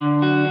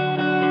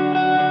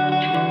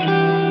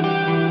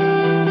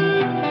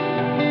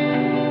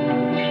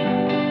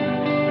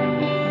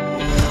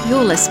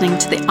You're listening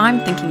to the I'm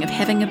Thinking of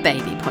Having a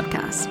Baby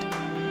podcast.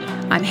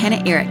 I'm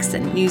Hannah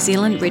Erickson, New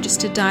Zealand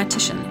registered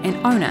dietitian and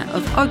owner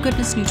of Oh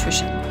Goodness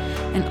Nutrition,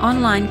 an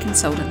online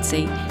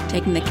consultancy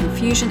taking the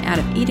confusion out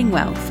of eating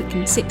well for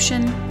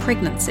conception,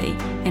 pregnancy,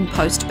 and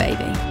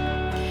post-baby.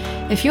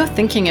 If you're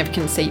thinking of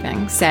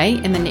conceiving,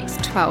 say, in the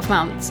next 12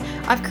 months,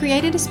 I've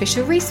created a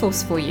special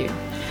resource for you.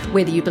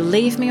 Whether you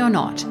believe me or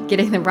not,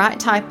 getting the right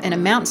type and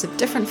amounts of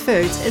different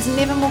foods is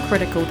never more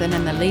critical than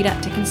in the lead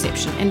up to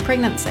conception and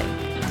pregnancy.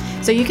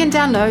 So you can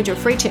download your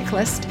free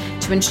checklist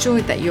to ensure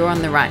that you're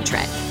on the right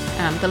track.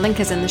 The link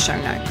is in the show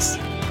notes.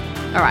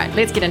 All right,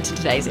 let's get into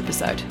today's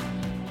episode.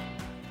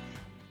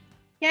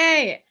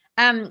 Yay!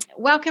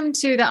 Welcome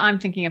to the I'm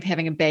Thinking of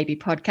Having a Baby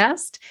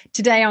podcast.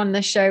 Today on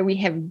the show, we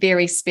have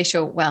very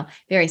special,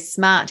 very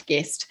smart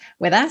guest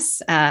with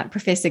us,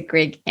 Professor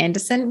Greg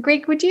Anderson.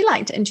 Greg, would you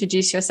like to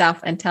introduce yourself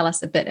and tell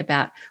us a bit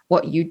about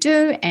what you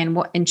do and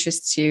what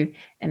interests you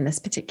in this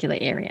particular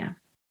area?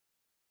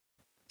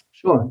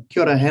 Sure.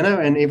 Kia ora, Hannah,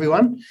 and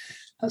everyone.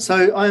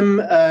 So I'm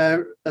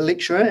a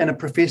lecturer and a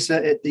professor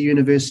at the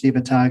University of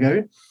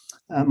Otago.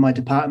 My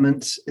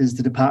department is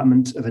the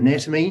Department of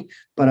Anatomy,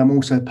 but I'm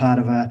also part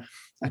of a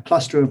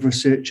cluster of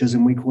researchers,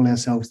 and we call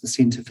ourselves the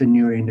Centre for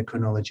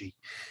Neuroendocrinology.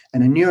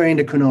 And a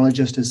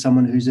neuroendocrinologist is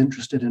someone who's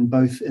interested in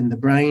both in the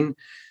brain,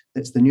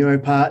 that's the neuro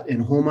part,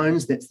 and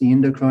hormones, that's the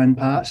endocrine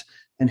part,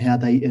 and how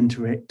they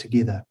interact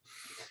together.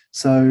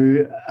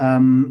 So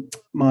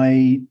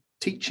my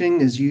teaching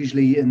is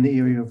usually in the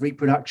area of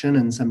reproduction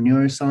and some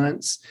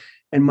neuroscience,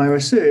 and my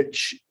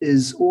research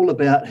is all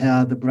about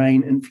how the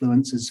brain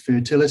influences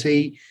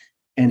fertility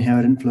and how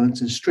it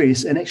influences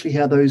stress, and actually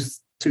how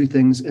those two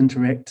things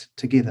interact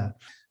together.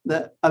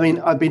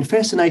 I've been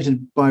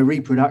fascinated by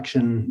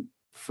reproduction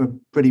for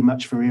pretty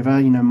much forever.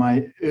 You know,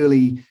 my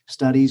early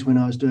studies when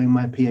I was doing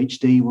my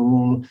PhD were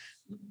all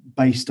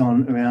based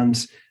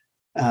around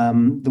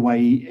the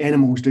way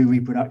animals do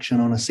reproduction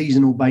on a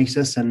seasonal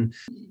basis, and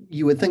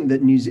you would think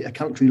that a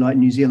country like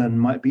New Zealand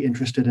might be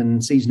interested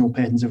in seasonal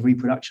patterns of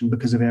reproduction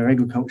because of our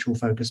agricultural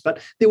focus, but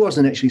there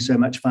wasn't actually so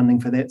much funding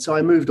for that. So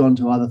I moved on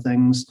to other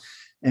things,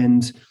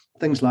 and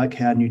things like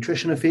how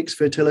nutrition affects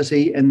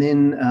fertility, and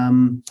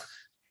then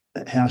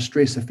how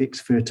stress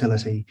affects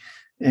fertility.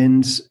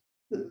 And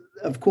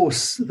of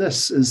course,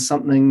 this is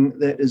something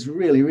that is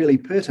really, really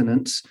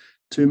pertinent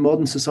to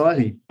modern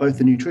society, both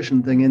the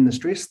nutrition thing and the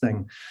stress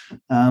thing.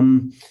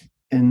 And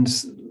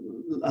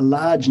a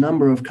large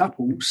number of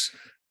couples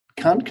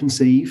can't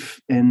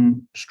conceive,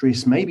 and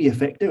stress may be a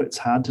factor. It's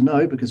hard to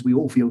know because we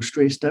all feel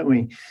stressed, don't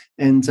we?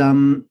 And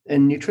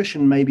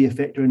nutrition may be a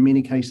factor in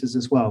many cases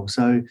as well.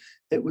 So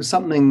it was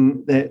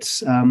something that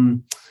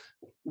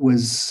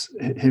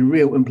had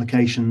real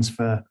implications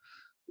for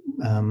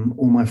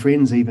all my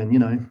friends, even, you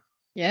know.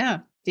 Yeah,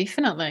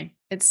 definitely.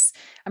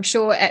 I'm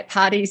sure at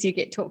parties you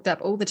get talked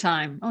up all the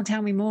time. Oh,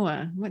 tell me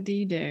more. What do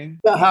you do?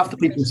 About half the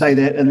people say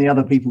that, and the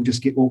other people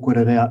just get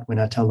awkwarded out when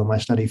I tell them I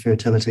study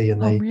fertility, and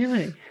they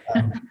really?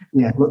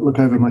 Look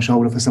over my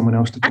shoulder for someone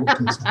else to talk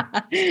to.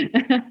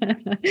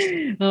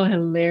 Oh,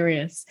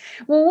 hilarious.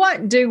 Well,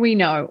 what do we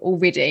know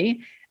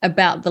already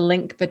about the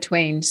link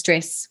between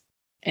stress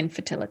and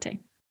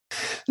fertility?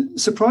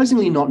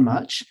 Surprisingly, not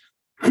much.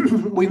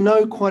 We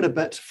know quite a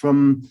bit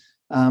from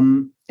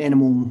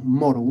animal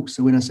models.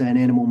 So when I say an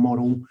animal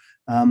model,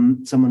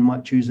 someone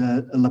might choose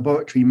a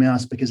laboratory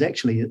mouse because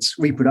actually its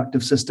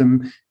reproductive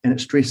system and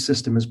its stress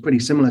system is pretty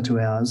similar to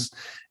ours.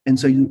 And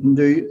so you can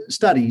do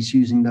studies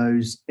using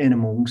those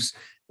animals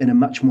in a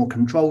much more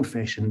controlled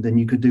fashion than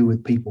you could do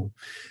with people.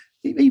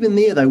 Even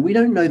there, though, we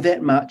don't know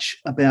that much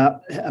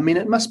about,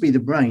 it must be the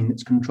brain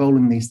that's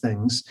controlling these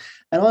things.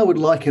 And I would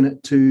liken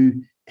it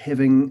to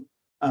having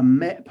a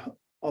map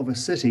of a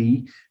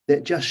city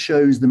that just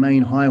shows the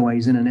main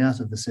highways in and out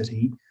of the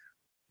city,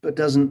 but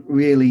doesn't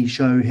really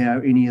show how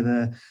any of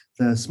the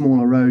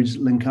smaller roads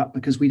link up,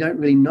 because we don't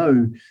really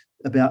know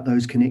about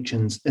those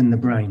connections in the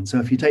brain. So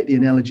if you take the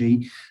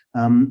analogy,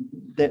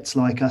 that's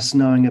like us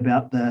knowing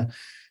about the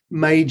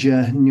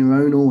major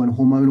neuronal and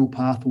hormonal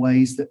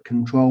pathways that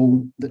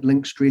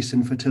link stress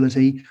and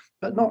fertility,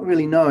 but not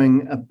really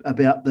knowing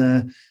about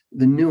the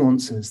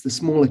nuances, the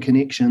smaller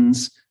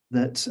connections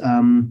that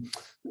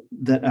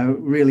are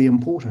really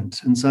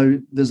important. And so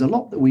there's a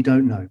lot that we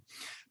don't know.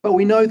 But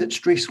we know that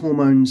stress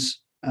hormones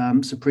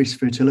suppress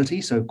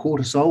fertility. So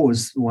cortisol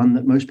is the one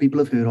that most people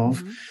have heard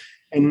of. Mm-hmm.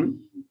 And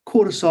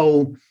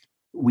cortisol,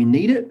 we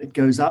need it. It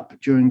goes up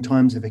during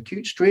times of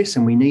acute stress,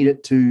 and we need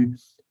it to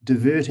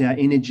divert our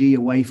energy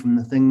away from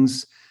the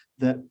things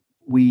that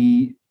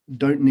we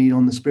don't need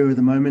on the spur of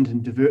the moment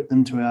and divert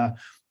them to our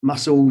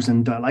muscles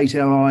and dilate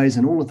our eyes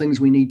and all the things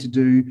we need to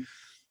do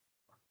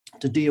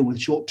to deal with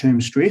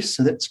short-term stress.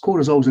 So that's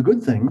cortisol is a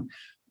good thing.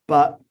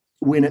 But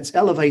when it's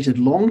elevated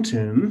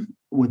long-term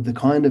with the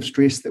kind of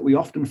stress that we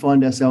often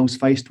find ourselves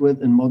faced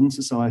with in modern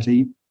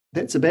society,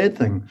 that's a bad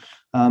thing.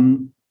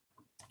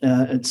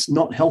 It's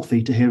not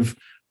healthy to have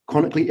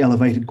chronically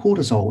elevated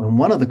cortisol. And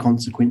one of the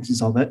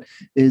consequences of it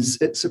is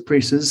it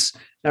suppresses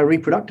our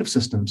reproductive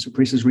system,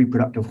 suppresses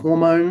reproductive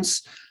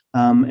hormones.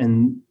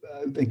 And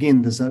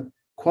again, there's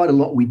quite a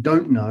lot we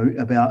don't know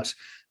about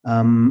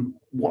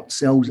what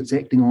cells it's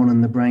acting on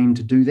in the brain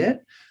to do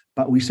that,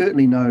 but we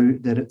certainly know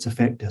that it's a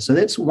factor. So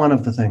that's one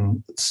of the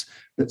things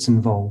that's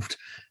involved.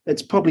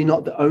 It's probably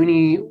not the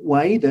only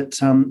way that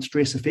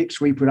stress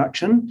affects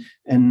reproduction.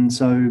 And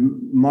so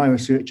my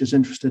research is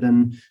interested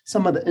in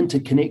some of the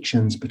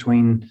interconnections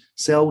between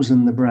cells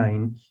in the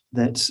brain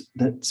that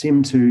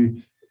seem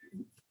to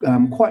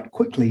quite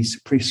quickly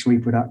suppress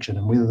reproduction,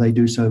 and whether they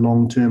do so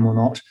long-term or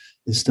not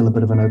is still a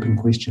bit of an open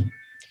question.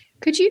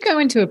 Could you go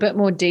into a bit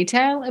more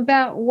detail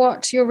about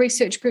what your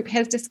research group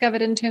has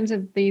discovered in terms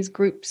of these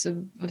groups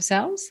of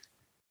cells?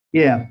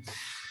 Yeah.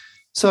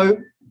 So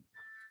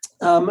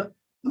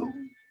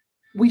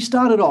we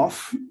started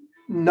off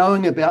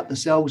knowing about the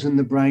cells in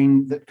the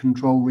brain that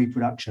control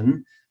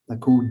reproduction. They're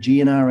called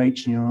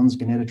GnRH neurons,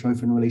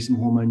 gonadotrophin-releasing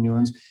hormone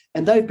neurons,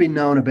 and they've been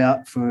known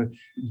about for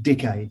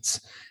decades.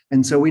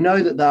 And so we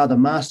know that they are the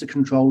master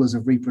controllers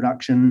of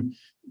reproduction.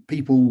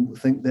 People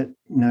think that,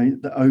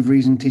 the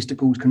ovaries and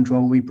testicles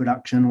control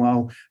reproduction.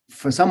 Well,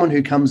 for someone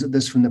who comes at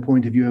this from the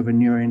point of view of a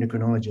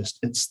neuroendocrinologist,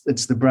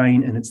 it's the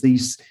brain, and it's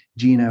these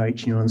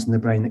GnRH neurons in the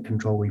brain that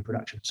control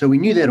reproduction. So we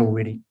knew that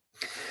already.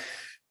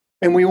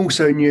 And we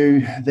also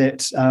knew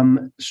that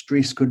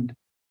stress could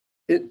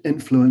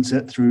influence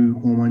it through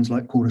hormones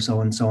like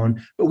cortisol and so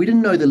on, but we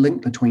didn't know the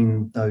link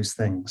between those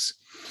things.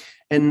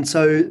 And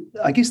so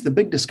I guess the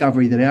big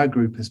discovery that our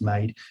group has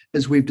made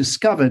is we've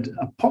discovered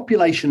a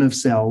population of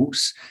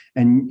cells.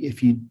 And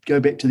if you go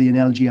back to the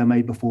analogy I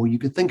made before, you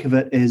could think of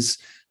it as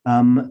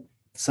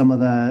some of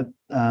the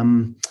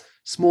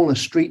smaller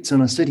streets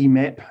on a city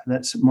map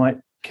that might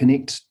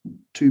connect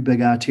two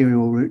big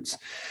arterial routes.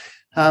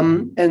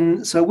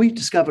 And so we've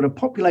discovered a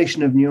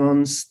population of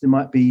neurons. There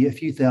might be a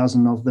few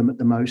thousand of them at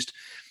the most,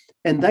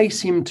 and they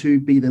seem to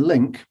be the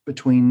link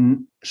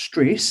between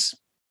stress,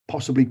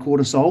 possibly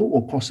cortisol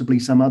or possibly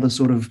some other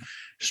sort of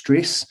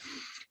stress,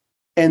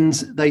 and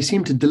they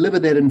seem to deliver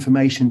that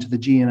information to the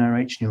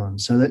GnRH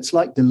neurons. So that's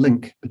like the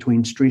link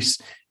between stress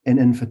and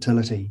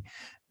infertility.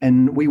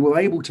 And we were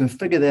able to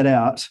figure that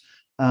out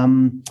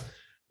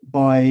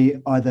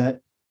by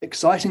either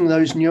exciting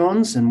those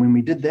neurons, and when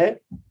we did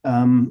that,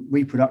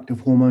 reproductive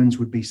hormones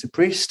would be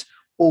suppressed,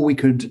 or we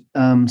could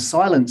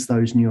silence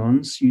those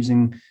neurons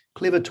using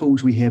clever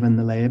tools we have in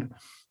the lab,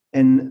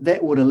 and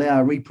that would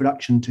allow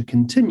reproduction to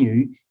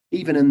continue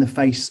even in the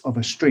face of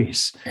a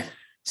stress.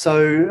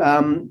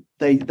 So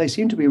they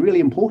seem to be really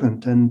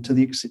important, and to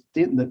the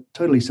extent that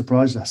totally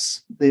surprised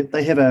us.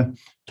 They have a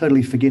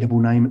totally forgettable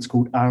name. It's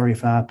called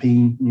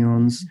RFRP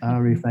neurons,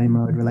 RF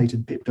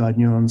amide-related peptide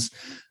neurons.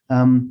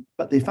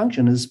 But their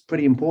function is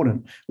pretty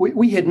important.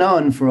 We had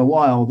known for a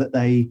while that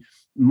they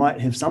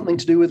might have something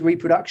to do with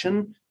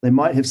reproduction. They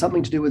might have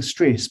something to do with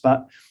stress,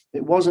 but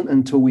it wasn't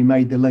until we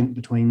made the link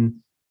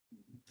between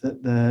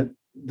the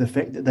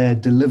fact that they're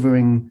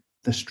delivering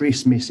the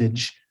stress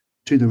message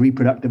to the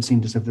reproductive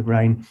centers of the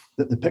brain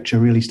that the picture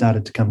really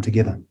started to come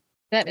together.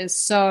 That is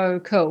so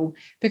cool,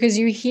 because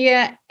you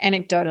hear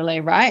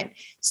anecdotally, right,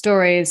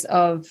 stories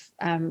of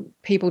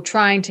people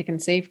trying to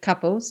conceive,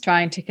 couples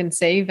trying to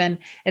conceive, and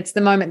it's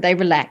the moment they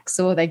relax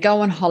or they go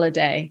on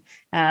holiday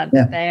that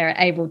they are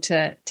able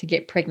to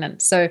get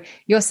pregnant. So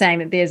you're saying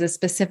that there's a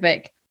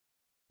specific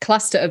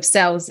cluster of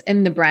cells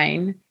in the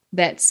brain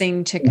that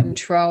seem to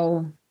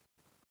control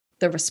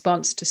the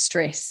response to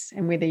stress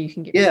and whether you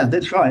can get pregnant.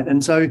 That's right.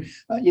 And so,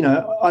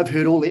 I've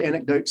heard all the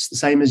anecdotes the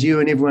same as you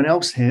and everyone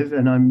else have,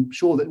 and I'm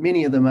sure that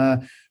many of them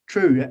are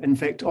true. In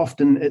fact,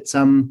 often it's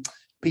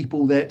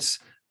people that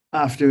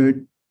after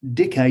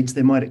decades,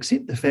 they might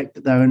accept the fact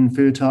that they're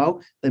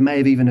infertile. They may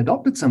have even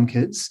adopted some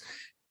kids,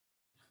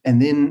 and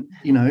then,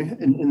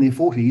 in their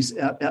 40s,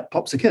 out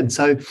pops a kid.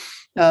 So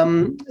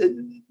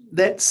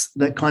that's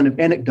the kind of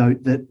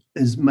anecdote that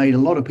has made a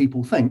lot of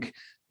people think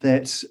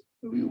that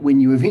when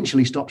you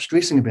eventually stop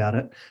stressing about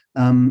it,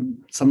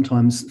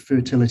 sometimes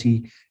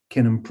fertility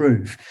can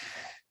improve.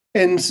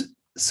 And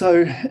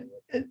so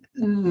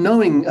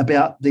knowing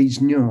about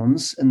these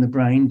neurons in the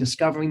brain,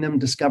 discovering them,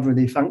 discover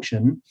their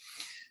function,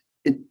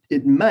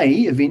 it may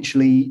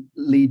eventually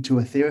lead to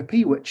a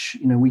therapy, which,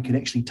 we could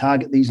actually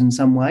target these in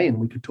some way, and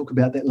we could talk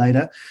about that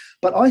later.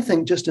 But I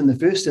think just in the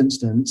first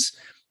instance,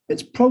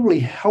 it's probably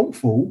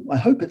helpful, I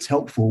hope it's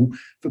helpful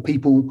for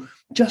people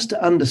just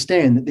to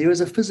understand that there is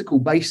a physical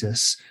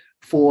basis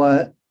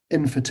for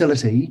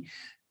infertility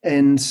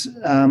and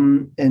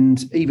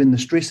even the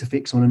stress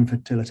effects on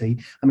infertility.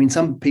 I mean,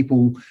 some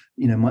people,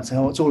 might say,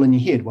 oh, it's all in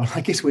your head. Well,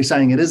 I guess we're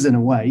saying it is in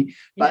a way,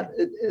 but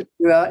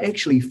there are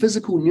actually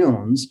physical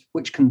neurons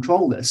which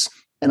control this.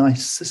 And I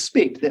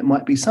suspect that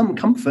might be some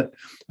comfort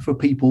for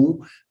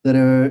people that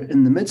are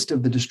in the midst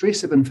of the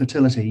distress of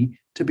infertility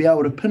to be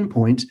able to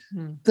pinpoint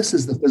this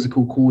is the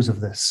physical cause of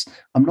this.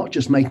 I'm not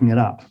just making it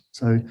up.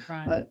 So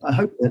I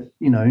hope that,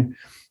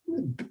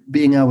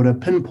 being able to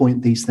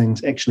pinpoint these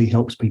things actually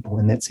helps people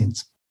in that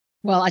sense.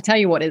 Well, I tell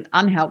you what is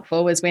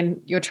unhelpful is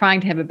when you're trying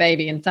to have a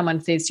baby and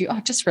someone says to you, oh,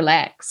 just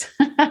relax.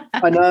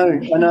 I know.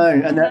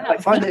 And I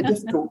find that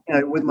difficult,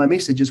 with my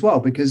message as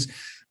well, because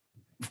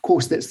of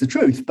course, that's the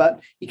truth, but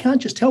you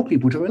can't just tell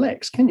people to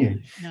relax, can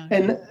you? No.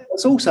 And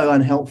it's also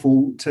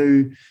unhelpful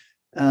to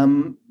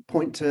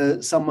point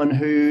to someone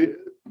who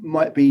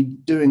might be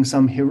doing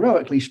some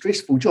heroically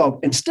stressful job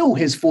and still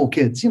has 4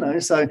 kids,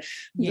 so,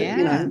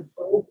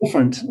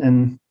 different.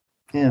 And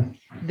yeah.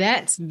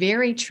 That's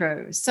very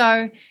true.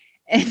 So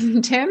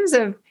in terms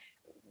of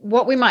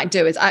what we might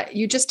do is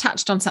you just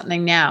touched on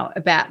something now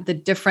about the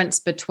difference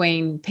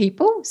between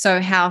people.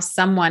 So how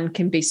someone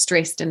can be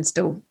stressed and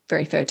still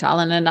very fertile,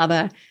 and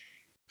another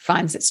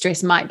finds that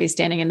stress might be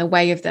standing in the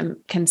way of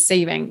them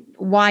conceiving.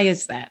 Why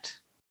is that?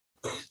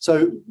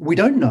 So we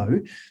don't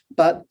know,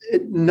 but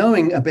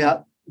knowing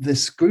about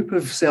this group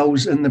of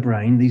cells in the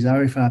brain, these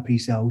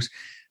RFRP cells,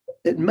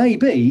 it may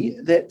be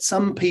that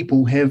some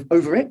people have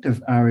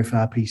overactive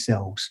RFRP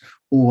cells,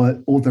 or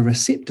the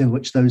receptor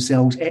which those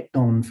cells act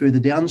on further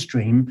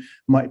downstream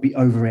might be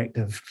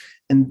overactive.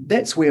 And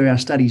that's where our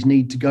studies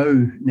need to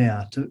go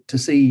now to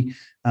see,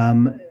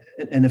 and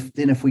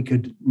if we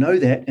could know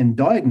that and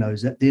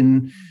diagnose it,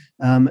 then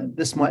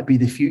this might be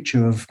the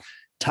future of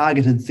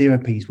targeted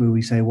therapies where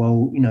we say,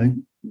 well,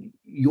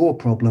 your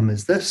problem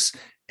is this,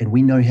 and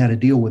we know how to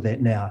deal with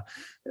that now.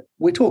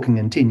 We're talking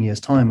in 10 years'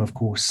 time, of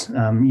course.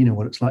 You know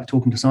what it's like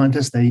talking to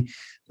scientists. The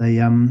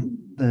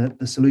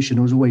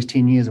solution was always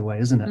 10 years away,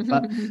 isn't it?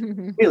 But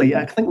really,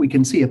 I think we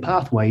can see a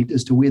pathway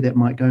as to where that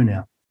might go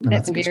now. And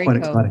that's I think very it's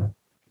quite cool. exciting.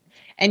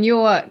 And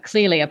you're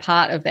clearly a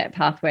part of that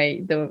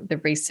pathway,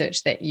 the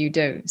research that you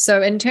do.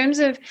 So in terms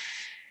of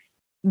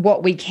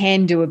what we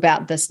can do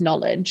about this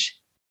knowledge,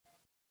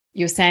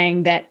 you're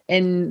saying that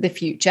in the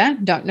future,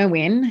 don't know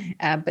when,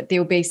 but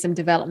there'll be some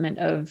development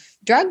of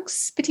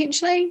drugs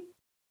potentially?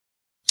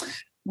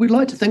 We'd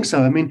like to think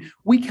so. I mean,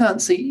 we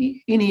can't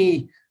see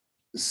any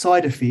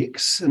side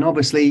effects, and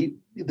obviously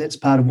that's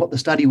part of what the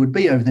study would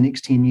be over the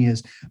next 10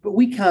 years, but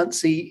we can't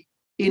see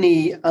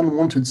any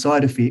unwanted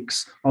side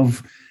effects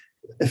of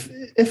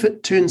if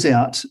it turns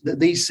out that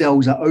these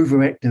cells are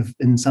overactive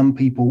in some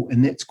people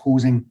and that's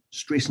causing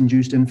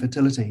stress-induced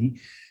infertility,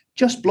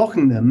 just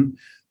blocking them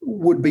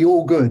would be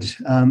all good.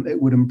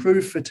 It would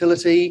improve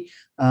fertility.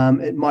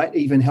 It might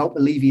even help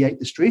alleviate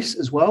the stress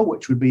as well,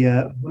 which would be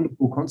a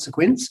wonderful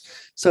consequence.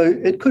 So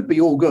it could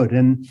be all good.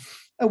 And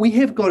we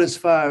have got as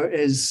far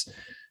as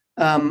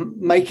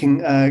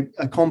making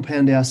a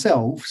compound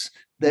ourselves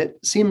that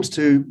seems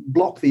to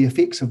block the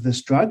effects of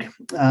this drug.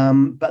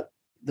 But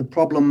the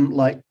problem,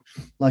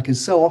 like is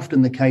so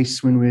often the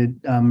case when we're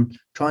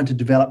trying to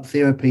develop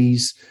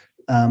therapies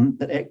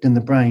that act in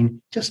the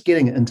brain, just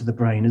getting it into the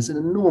brain is an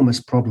enormous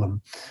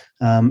problem.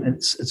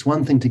 It's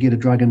one thing to get a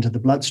drug into the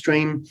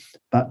bloodstream,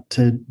 but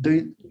to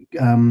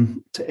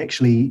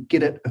actually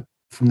get it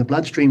from the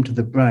bloodstream to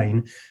the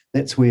brain,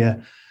 that's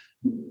where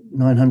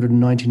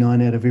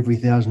 999 out of every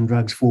 1,000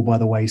 drugs fall by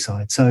the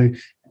wayside. So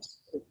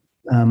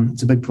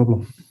it's a big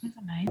problem. That's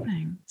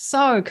amazing.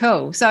 So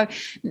cool. So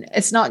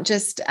it's not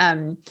just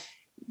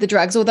the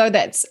drugs, although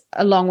that's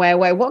a long way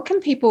away. What can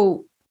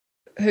people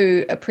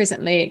who are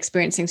presently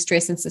experiencing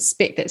stress and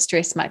suspect that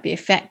stress might be a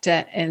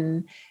factor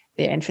in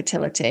their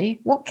infertility,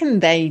 what can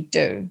they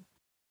do?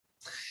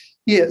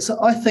 Yeah,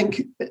 so I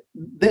think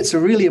that's a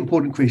really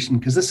important question,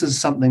 because this is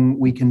something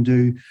we can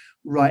do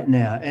right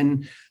now.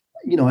 And,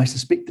 I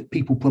suspect that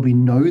people probably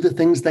know the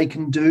things they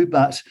can do,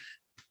 but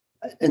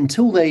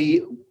until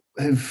they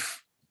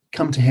have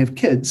come to have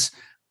kids,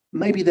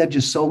 maybe they've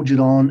just soldiered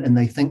on and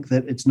they think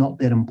that it's not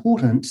that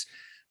important.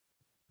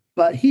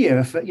 But here,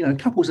 if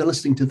couples are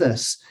listening to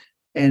this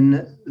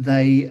and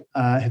they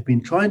have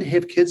been trying to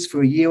have kids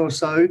for a year or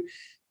so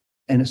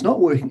and it's not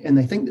working and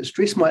they think that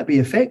stress might be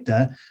a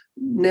factor,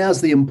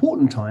 now's the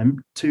important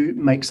time to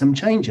make some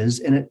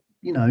changes. And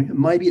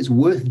maybe it's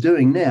worth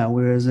doing now,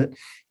 whereas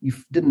you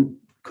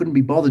couldn't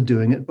be bothered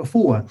doing it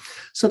before.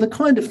 So the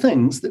kind of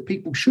things that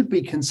people should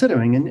be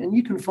considering, and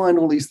you can find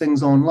all these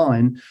things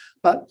online,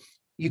 but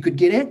you could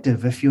get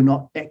active if you're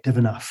not active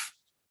enough.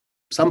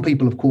 Some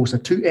people, of course, are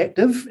too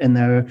active, and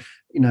they're,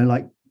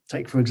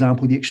 take, for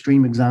example, the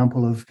extreme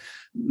example of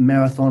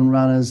marathon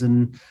runners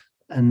and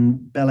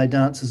ballet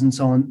dancers and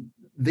so on.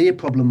 Their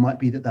problem might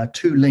be that they're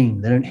too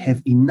lean. They don't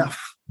have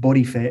enough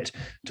body fat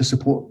to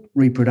support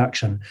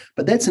reproduction.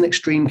 But that's an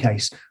extreme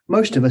case.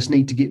 Most of us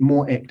need to get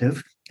more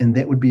active, and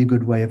that would be a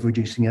good way of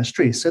reducing our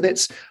stress. So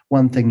that's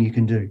one thing you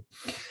can do.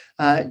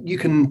 You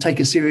can take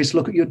a serious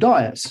look at your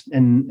diet,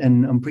 and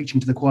I'm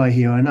preaching to the choir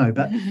here, I know,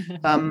 but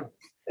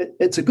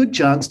it's a good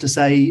chance to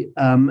say,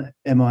 am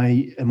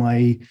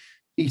I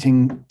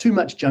eating too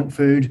much junk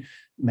food,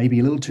 maybe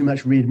a little too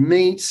much red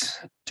meat,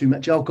 too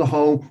much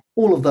alcohol,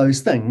 all of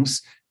those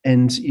things.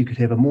 And you could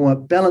have a more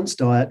balanced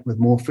diet with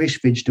more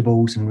fresh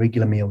vegetables and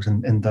regular meals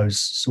and those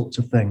sorts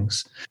of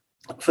things.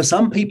 For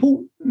some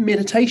people,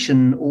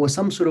 meditation or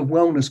some sort of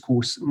wellness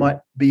course might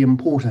be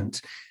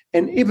important.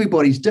 And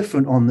everybody's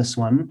different on this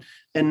one.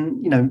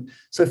 And,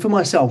 so for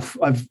myself,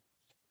 I've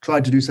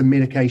tried to do some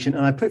medication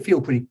and I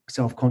feel pretty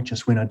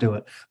self-conscious when I do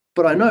it.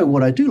 But I know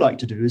what I do like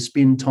to do is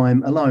spend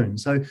time alone.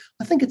 So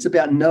I think it's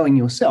about knowing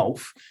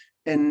yourself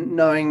and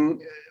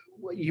knowing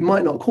you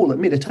might not call it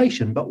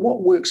meditation, but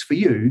what works for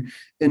you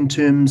in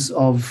terms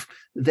of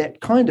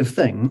that kind of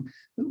thing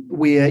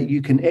where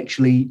you can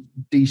actually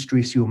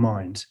de-stress your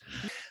mind.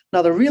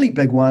 Another really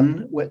big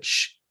one,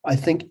 which I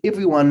think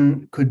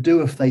everyone could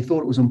do if they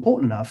thought it was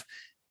important enough,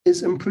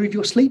 is improve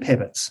your sleep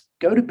habits.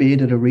 Go to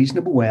bed at a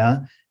reasonable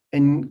hour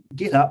and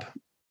get up.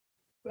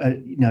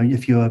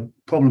 If your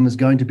problem is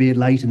going to bed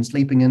late and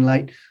sleeping in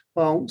late,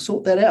 well,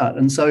 sort that out.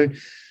 And so,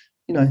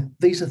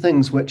 these are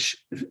things which,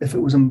 if it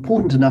was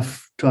important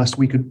enough to us,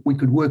 we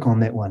could work on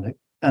that one.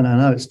 And I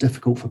know it's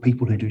difficult for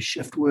people who do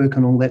shift work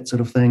and all that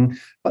sort of thing,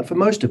 but for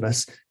most of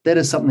us, that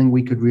is something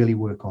we could really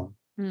work on.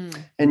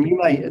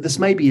 And this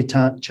may be a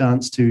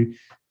chance to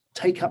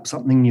take up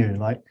something new,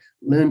 like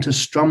learn to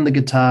strum the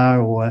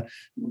guitar or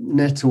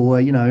knit, or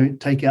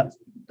take out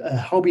a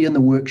hobby in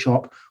the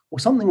workshop, or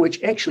something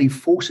which actually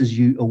forces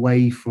you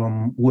away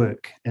from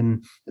work.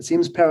 And it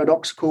seems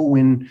paradoxical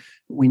when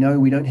we know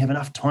we don't have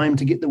enough time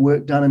to get the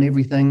work done and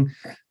everything,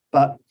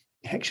 but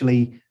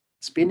actually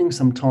spending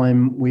some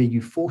time where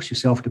you force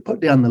yourself to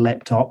put down the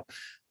laptop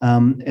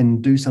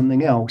and do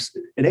something else,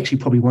 it actually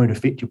probably won't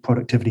affect your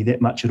productivity that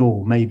much at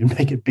all, may even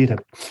make it better.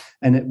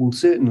 And it will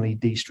certainly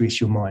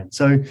de-stress your mind.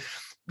 So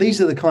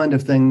these are the kind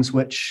of things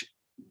which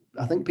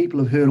I think people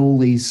have heard all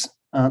these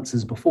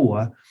answers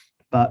before,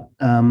 but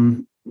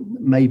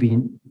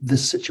maybe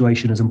this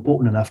situation is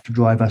important enough to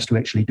drive us to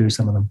actually do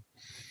some of them.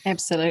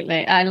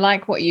 Absolutely. I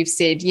like what you've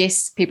said.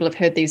 Yes, people have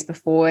heard these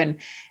before and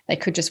they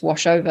could just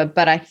wash over.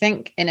 But I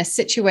think in a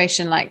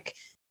situation like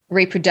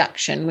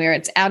reproduction, where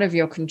it's out of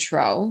your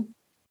control,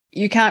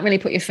 you can't really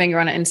put your finger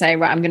on it and say,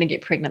 right, I'm going to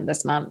get pregnant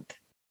this month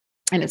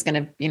and it's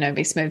going to,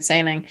 be smooth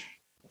sailing.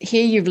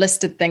 Here you've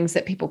listed things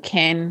that people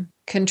can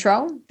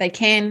control. They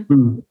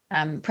can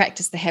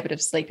practice the habit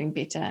of sleeping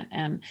better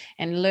and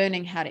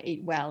learning how to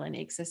eat well and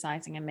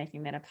exercising and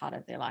making that a part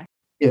of their life.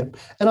 Yeah.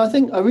 And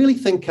I really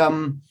think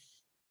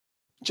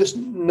just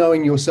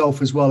knowing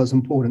yourself as well is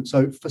important.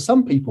 So for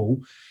some people,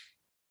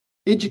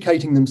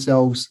 educating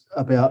themselves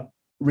about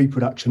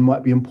reproduction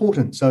might be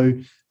important. So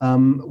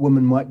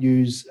women might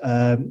use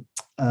a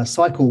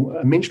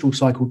menstrual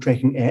cycle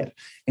tracking app,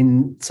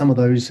 and some of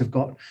those have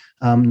got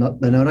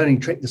they not only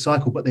track the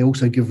cycle, but they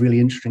also give really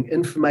interesting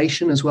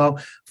information as well.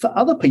 For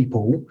other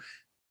people,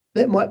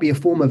 that might be a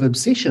form of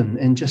obsession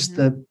and just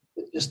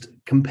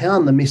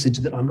compound the message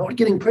that I'm not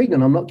getting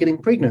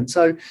pregnant.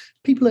 So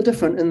people are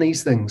different in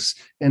these things,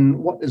 and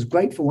what is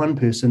great for one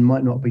person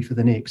might not be for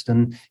the next.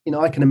 And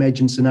I can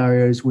imagine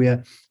scenarios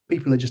where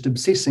people are just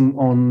obsessing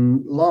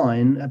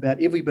online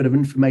about every bit of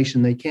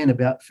information they can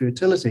about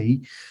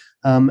fertility,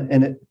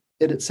 and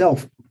it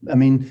itself,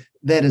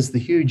 that is the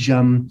huge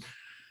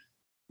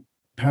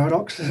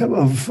paradox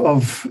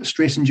of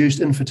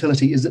stress-induced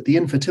infertility, is that the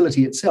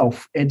infertility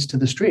itself adds to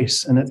the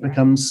stress and it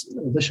becomes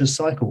a vicious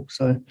cycle.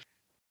 So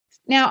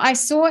now, I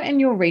saw in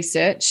your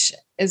research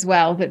as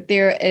well that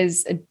there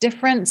is a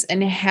difference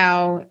in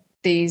how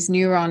these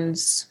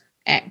neurons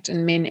act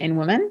in men and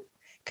women.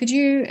 Could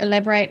you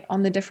elaborate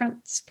on the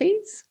difference,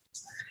 please?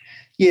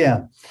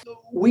 Yeah,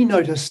 we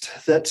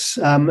noticed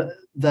that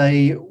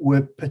they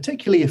were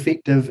particularly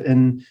effective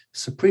in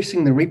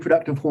suppressing the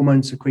reproductive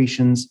hormone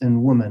secretions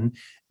in women,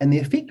 and the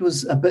effect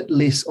was a bit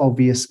less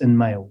obvious in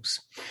males.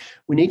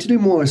 We need to do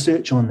more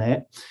research on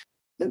that.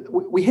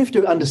 We have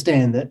to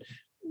understand that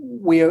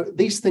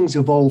these things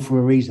evolve for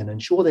a reason,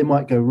 and sure, they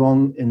might go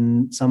wrong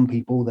in some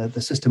people, that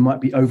the system might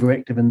be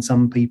overactive in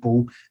some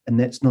people, and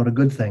that's not a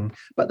good thing,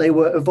 but they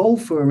were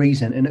evolved for a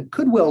reason. And it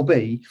could well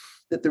be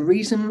that the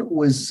reason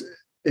was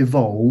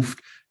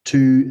evolved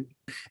to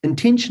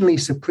intentionally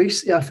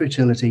suppress our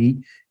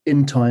fertility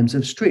in times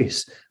of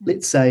stress.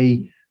 Let's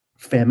say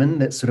famine,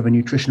 that's sort of a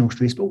nutritional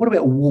stress, but what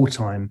about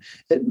wartime?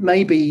 It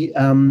may be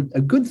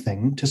a good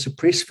thing to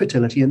suppress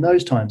fertility in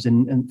those times,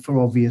 and for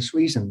obvious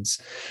reasons.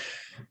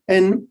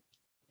 And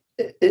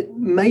it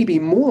may be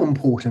more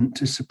important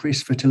to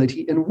suppress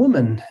fertility in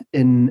women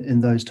in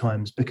those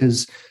times,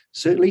 because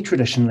certainly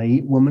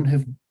traditionally women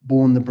have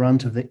borne the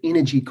brunt of the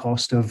energy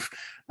cost of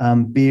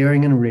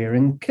bearing and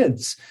rearing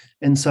kids.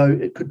 And so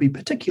it could be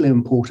particularly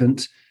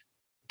important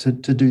to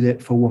do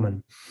that for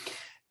women.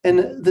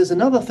 And there's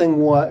another thing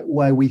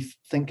why we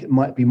think it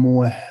might be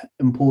more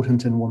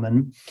important in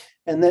women,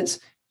 and that's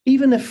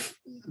even if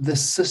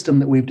this system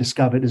that we've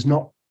discovered is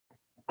not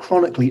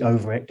chronically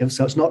overactive,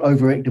 so it's not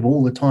overactive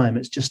all the time,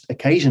 it's just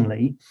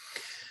occasionally.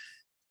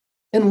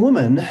 In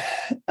women,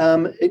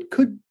 it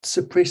could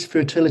suppress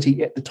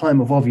fertility at the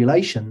time of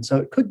ovulation, so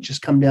it could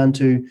just come down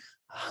to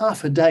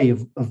half a day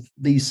of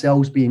these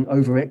cells being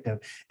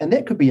overactive, and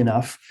that could be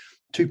enough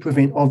to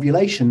prevent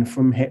ovulation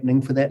from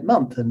happening for that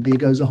month, and there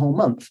goes a whole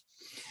month.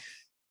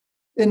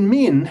 In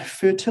men,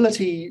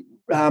 fertility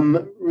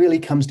really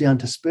comes down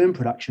to sperm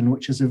production,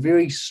 which is a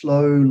very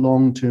slow,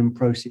 long-term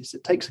process.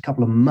 It takes a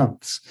couple of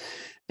months.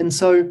 And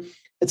so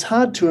it's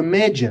hard to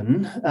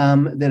imagine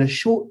that a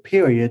short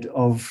period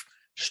of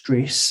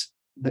stress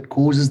that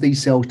causes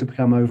these cells to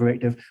become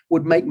overactive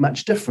would make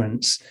much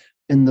difference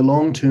in the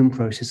long-term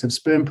process of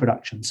sperm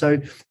production.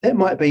 So that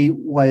might be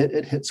why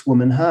it hits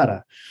women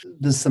harder.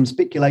 There's some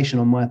speculation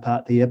on my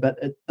part there, but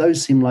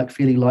those seem like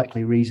fairly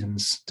likely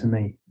reasons to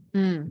me.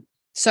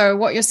 So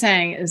what you're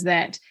saying is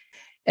that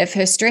if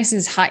her stress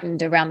is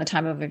heightened around the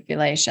time of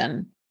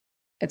ovulation,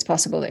 it's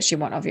possible that she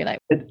won't ovulate.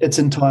 It's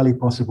entirely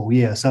possible,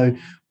 yeah. So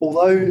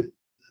although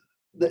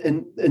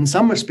in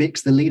some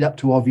respects the lead up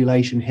to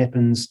ovulation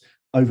happens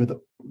over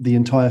the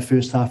entire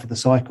first half of the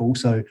cycle,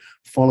 so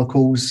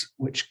follicles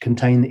which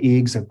contain the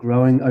eggs are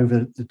growing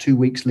over the 2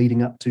 weeks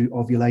leading up to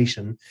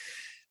ovulation,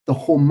 the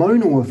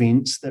hormonal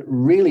events that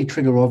really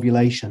trigger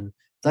ovulation,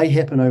 they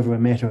happen over a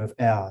matter of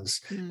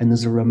hours. And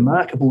there's a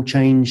remarkable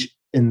change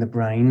in the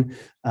brain.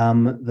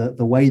 The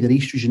way that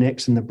estrogen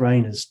acts in the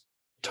brain is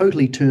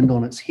totally turned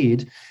on its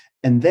head,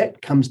 and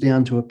that comes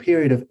down to a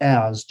period of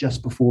hours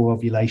just before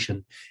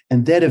ovulation,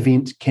 and that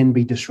event can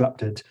be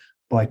disrupted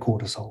by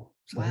cortisol.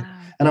 So, wow.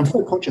 And I'm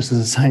so conscious as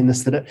I'm saying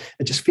this that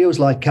it just feels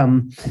like you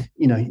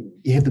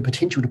have the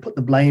potential to put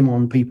the blame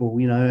on people.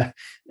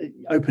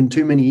 Open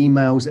too many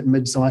emails at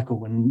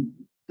mid-cycle and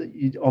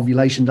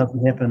ovulation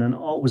doesn't happen, and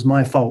it was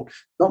my fault.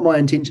 Not my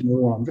intention at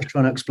all. I'm just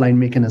trying to explain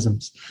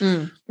mechanisms.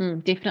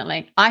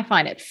 Definitely. I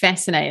find it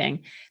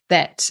fascinating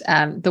that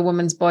the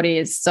woman's body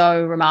is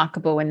so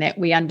remarkable and that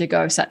we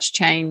undergo such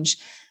change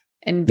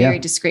in very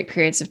discrete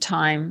periods of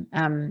time,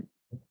 and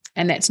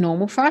that's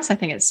normal for us. I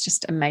think it's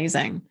just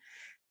amazing.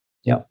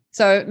 Yeah.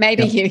 So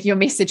maybe your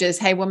message is,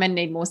 hey, women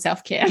need more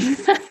self-care,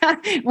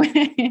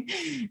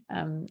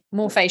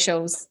 more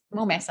facials,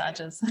 more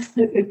massages.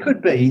 It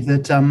could be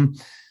that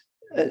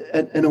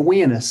an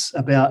awareness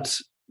about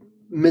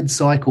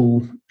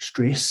mid-cycle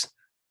stress.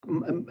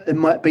 It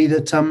might be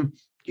that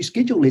you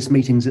schedule less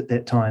meetings at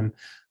that time,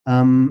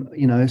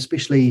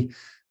 especially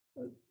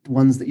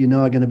ones that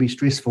are going to be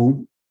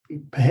stressful.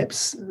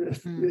 Perhaps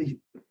if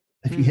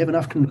you have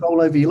enough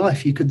control over your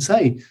life, you could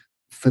say,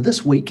 for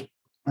this week,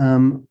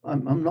 I'm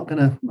going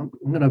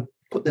to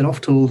put that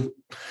off till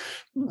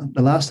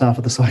the last half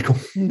of the cycle.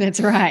 That's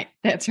right.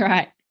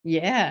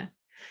 Yeah.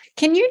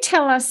 Can you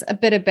tell us a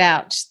bit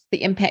about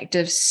the impact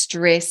of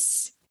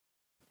stress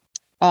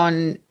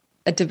on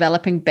a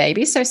developing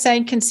baby? So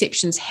say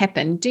conceptions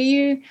happen.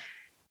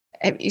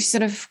 Have you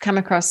sort of come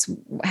across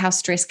how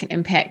stress can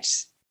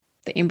impact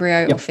the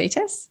embryo or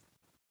fetus?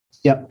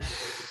 Yeah.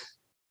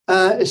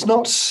 It's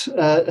not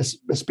a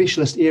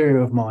specialist area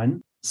of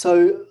mine.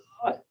 So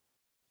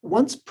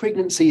once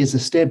pregnancy is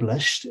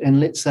established, and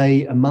let's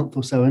say a month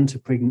or so into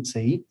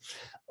pregnancy,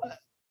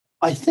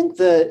 I think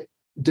the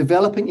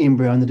developing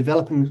embryo and the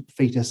developing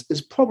fetus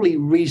is probably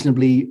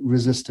reasonably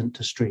resistant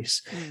to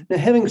stress. Now,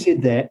 having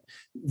said that,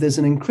 there's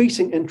an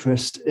increasing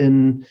interest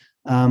in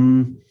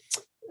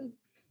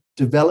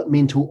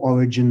developmental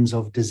origins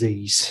of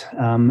disease.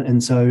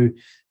 And so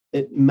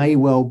it may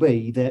well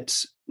be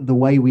that the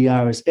way we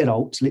are as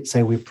adults, let's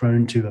say we're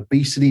prone to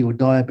obesity or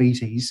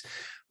diabetes,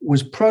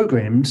 was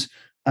programmed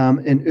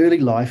in early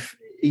life,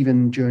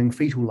 even during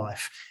fetal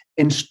life.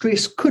 And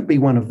stress could be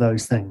one of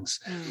those things.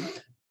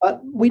 But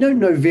we don't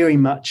know very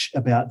much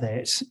about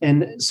that.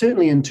 And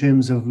certainly in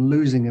terms of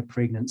losing a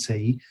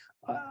pregnancy,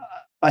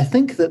 I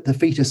think that the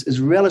fetus is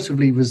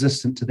relatively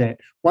resistant to that.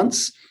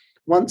 Once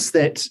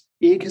that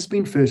egg has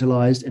been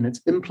fertilized and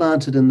it's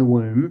implanted in the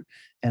womb,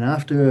 and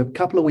after a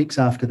couple of weeks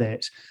after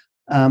that,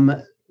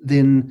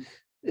 then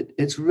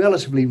it's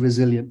relatively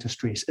resilient to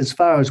stress, as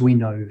far as we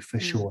know for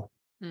sure.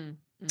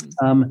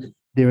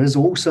 There is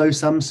also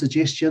some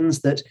suggestions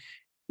that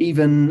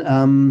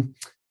even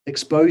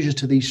exposure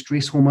to these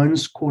stress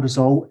hormones,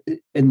 cortisol,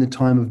 in the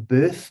time of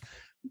birth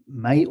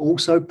may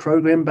also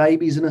program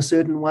babies in a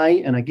certain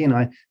way. And again,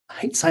 I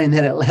hate saying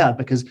that out loud,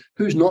 because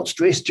who's not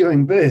stressed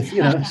during birth?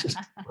 It's just,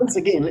 once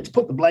again, let's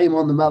put the blame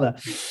on the mother.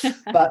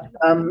 But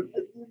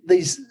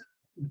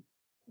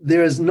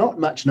there is not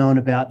much known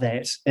about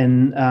that.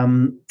 And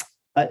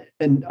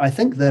I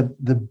think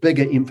the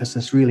bigger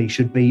emphasis really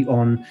should be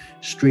on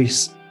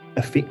stress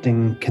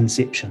affecting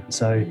conception.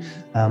 So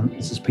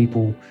this is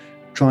people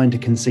trying to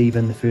conceive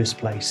in the first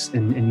place,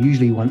 and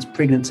usually once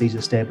pregnancy is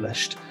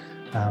established,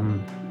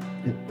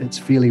 it's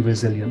fairly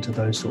resilient to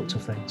those sorts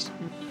of things.